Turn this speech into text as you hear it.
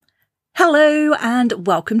Hello and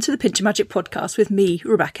welcome to the Pinch of Magic podcast with me,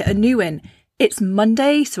 Rebecca Anuin. It's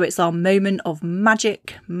Monday, so it's our moment of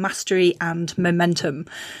magic, mastery and momentum.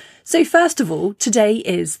 So first of all, today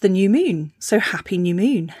is the new moon. So happy new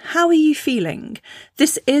moon. How are you feeling?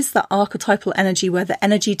 This is the archetypal energy where the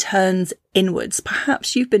energy turns inwards.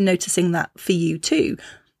 Perhaps you've been noticing that for you too,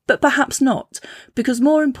 but perhaps not, because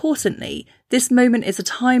more importantly, this moment is a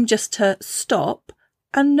time just to stop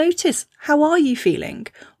and notice, how are you feeling?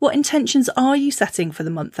 What intentions are you setting for the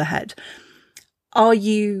month ahead? How are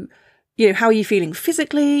you feeling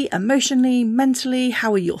physically, emotionally, mentally?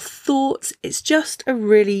 How are your thoughts? It's just a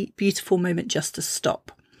really beautiful moment just to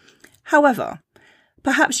stop. However,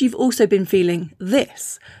 perhaps you've also been feeling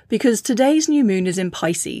this, because today's new moon is in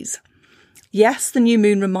Pisces. Yes, the new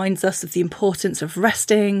moon reminds us of the importance of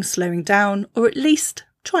resting, slowing down, or at least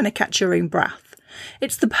trying to catch your own breath.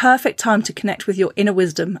 It's the perfect time to connect with your inner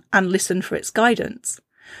wisdom and listen for its guidance.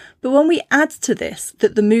 But when we add to this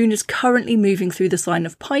that the moon is currently moving through the sign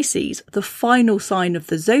of Pisces, the final sign of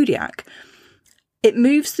the zodiac, it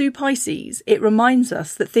moves through Pisces. It reminds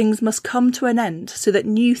us that things must come to an end so that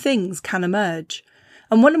new things can emerge.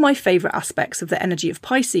 And one of my favourite aspects of the energy of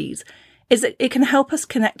Pisces is that it can help us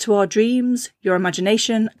connect to our dreams, your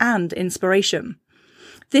imagination and inspiration.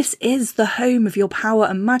 This is the home of your power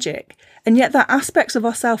and magic, and yet there are aspects of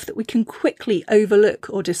ourselves that we can quickly overlook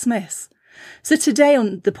or dismiss. So today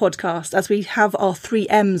on the podcast, as we have our 3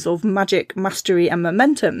 M's of magic, mastery and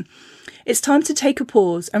momentum, it's time to take a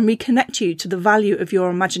pause and reconnect you to the value of your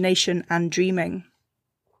imagination and dreaming.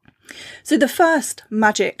 So the first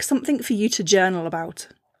magic, something for you to journal about.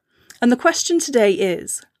 And the question today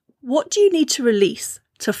is, what do you need to release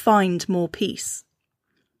to find more peace?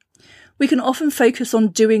 We can often focus on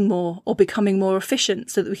doing more or becoming more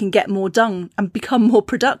efficient so that we can get more done and become more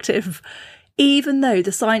productive, even though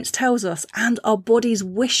the science tells us and our bodies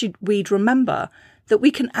wish we'd remember that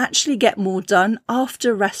we can actually get more done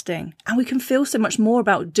after resting, and we can feel so much more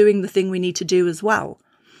about doing the thing we need to do as well.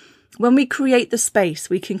 When we create the space,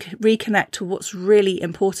 we can reconnect to what's really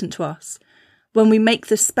important to us. When we make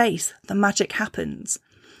the space, the magic happens.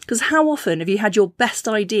 Because how often have you had your best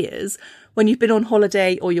ideas when you've been on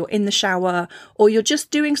holiday or you're in the shower or you're just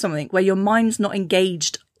doing something where your mind's not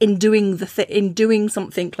engaged in doing doing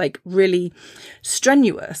something like really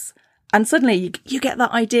strenuous, and suddenly you get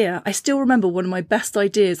that idea. I still remember one of my best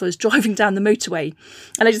ideas. I was driving down the motorway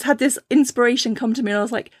and I just had this inspiration come to me and I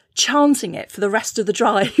was like chanting it for the rest of the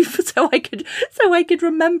drive so I could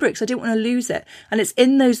remember it because I didn't want to lose it. And it's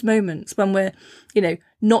in those moments when we're,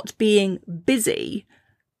 not being busy,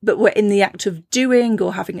 but we're in the act of doing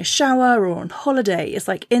or having a shower or on holiday. It's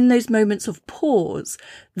like in those moments of pause,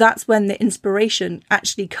 that's when the inspiration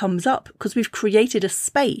actually comes up, because we've created a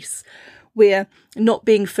space. We're not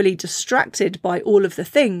being fully distracted by all of the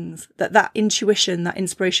things that intuition, that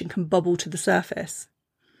inspiration can bubble to the surface.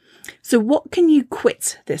 So what can you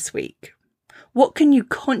quit this week? What can you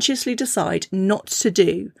consciously decide not to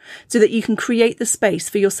do so that you can create the space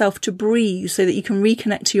for yourself to breathe, so that you can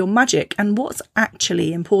reconnect to your magic and what's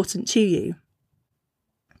actually important to you?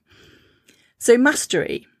 So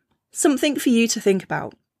mastery, something for you to think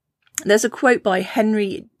about. There's a quote by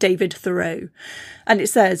Henry David Thoreau, and it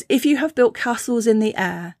says, "If you have built castles in the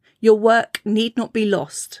air, your work need not be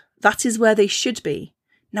lost. That is where they should be.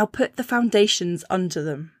 Now put the foundations under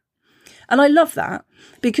them." And I love that,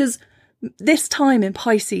 because this time in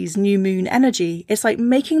Pisces new moon energy, it's like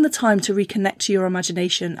making the time to reconnect to your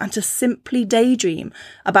imagination and to simply daydream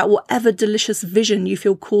about whatever delicious vision you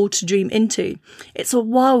feel called to dream into. It's a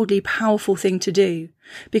wildly powerful thing to do,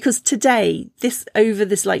 because today, this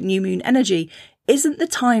new moon energy isn't the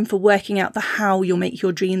time for working out the how you'll make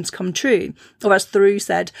your dreams come true. Or as Thoreau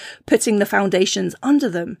said, putting the foundations under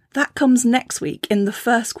them. That comes next week in the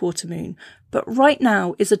first quarter moon. But right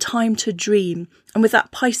now is a time to dream. And with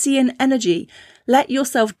that Piscean energy, let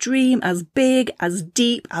yourself dream as big, as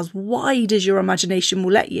deep, as wide as your imagination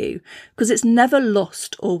will let you, because it's never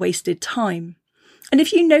lost or wasted time. And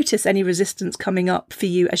if you notice any resistance coming up for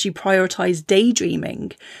you as you prioritise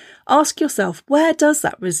daydreaming, ask yourself, where does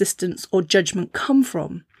that resistance or judgment come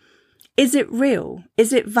from? Is it real?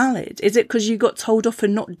 Is it valid? Is it because you got told off for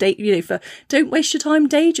not don't waste your time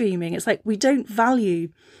daydreaming? It's like we don't value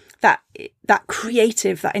that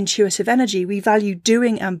creative, that intuitive energy. We value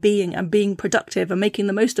doing and being productive and making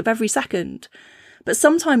the most of every second. But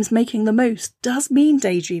sometimes making the most does mean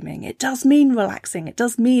daydreaming. It does mean relaxing. It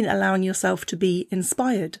does mean allowing yourself to be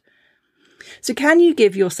inspired. So can you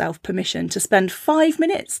give yourself permission to spend 5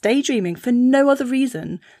 minutes daydreaming for no other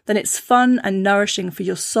reason than it's fun and nourishing for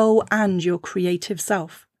your soul and your creative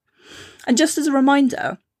self? And just as a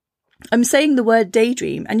reminder, I'm saying the word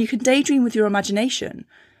daydream, and you can daydream with your imagination,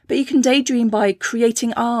 but you can daydream by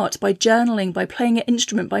creating art, by journaling, by playing an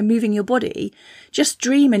instrument, by moving your body. Just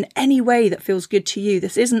dream in any way that feels good to you.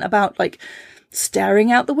 This isn't about like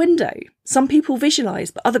staring out the window. Some people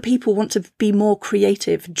visualize, but other people want to be more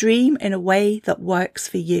creative. Dream in a way that works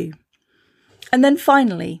for you. And then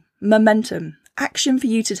finally, momentum, action for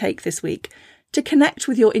you to take this week to connect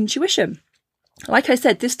with your intuition. Like I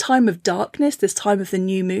said, this time of darkness, this time of the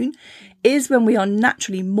new moon, is when we are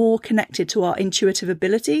naturally more connected to our intuitive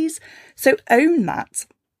abilities. So own that.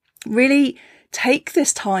 Really take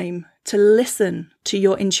this time to listen to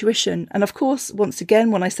your intuition. And of course, once again,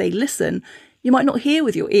 when I say listen, you might not hear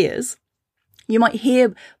with your ears. You might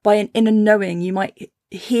hear by an inner knowing. You might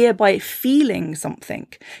hear by feeling something.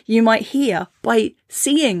 You might hear by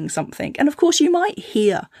seeing something. And of course, you might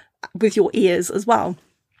hear with your ears as well.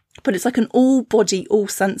 But it's like an all body, all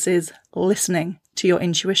senses listening to your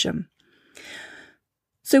intuition.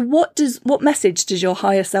 So what message does your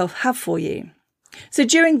higher self have for you? So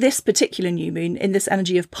during this particular new moon, in this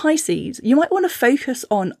energy of Pisces, you might want to focus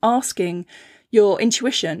on asking your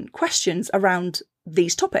intuition questions around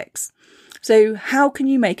these topics. So how can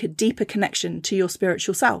you make a deeper connection to your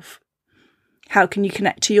spiritual self? How can you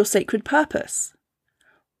connect to your sacred purpose?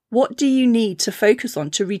 What do you need to focus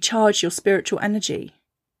on to recharge your spiritual energy?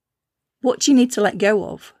 What do you need to let go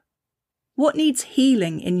of? What needs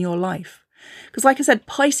healing in your life? Because like I said,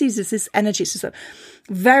 Pisces is this energy. It's just a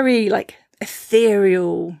very like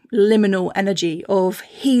ethereal, liminal energy of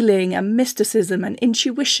healing and mysticism and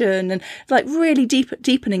intuition and like really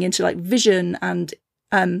deepening into like vision and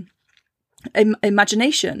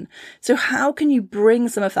imagination. So how can you bring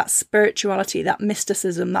some of that spirituality, that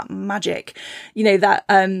mysticism, that magic,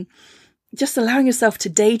 that just allowing yourself to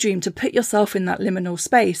daydream, to put yourself in that liminal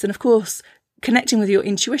space. And of course, connecting with your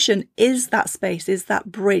intuition is that space, is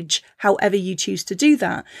that bridge, however you choose to do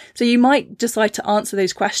that. So you might decide to answer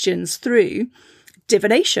those questions through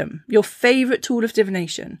divination, your favourite tool of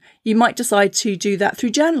divination. You might decide to do that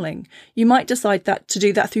through journaling. You might decide to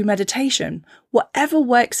do that through meditation. Whatever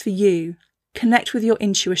works for you, connect with your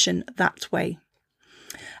intuition that way.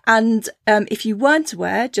 And if you weren't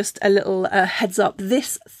aware, just a little heads up,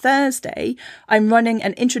 this Thursday, I'm running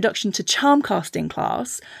an introduction to charm casting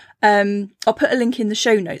class. I'll put a link in the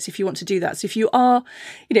show notes if you want to do that. So if you are,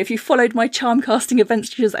 if you followed my charm casting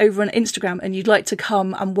adventures over on Instagram and you'd like to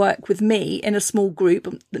come and work with me in a small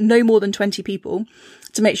group, no more than 20 people,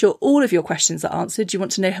 to make sure all of your questions are answered, you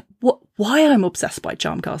want to know why I'm obsessed by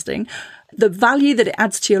charm casting, the value that it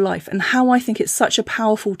adds to your life, and how I think it's such a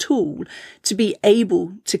powerful tool to be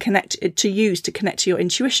able to connect to your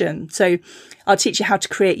intuition. So I'll teach you how to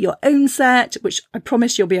create your own set, which I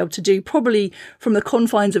promise you'll be able to do probably from the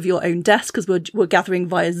confines of your own desk, because we're gathering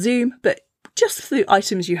via Zoom, but just through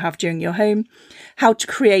items you have during your home, how to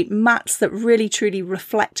create mats that really truly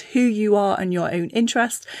reflect who you are and your own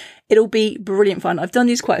interests. It'll be brilliant fun. I've done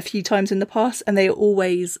these quite a few times in the past, and they are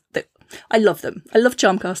always, I love them. I love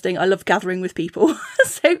charm casting. I love gathering with people.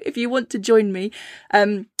 So if you want to join me,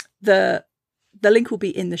 the link will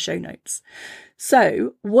be in the show notes.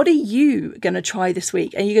 So what are you going to try this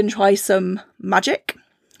week? Are you going to try some magic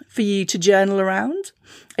for you to journal around?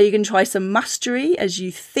 Are you going to try some mastery as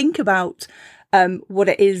you think about what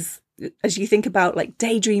it is, as you think about like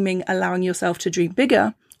daydreaming, allowing yourself to dream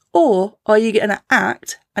bigger? Or are you going to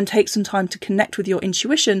act and take some time to connect with your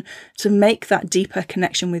intuition to make that deeper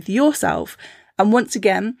connection with yourself? And once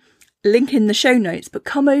again, link in the show notes, but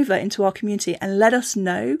come over into our community and let us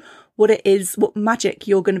know what it is, what magic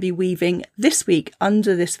you're going to be weaving this week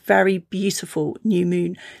under this very beautiful new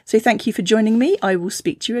moon. So thank you for joining me. I will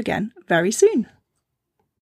speak to you again very soon.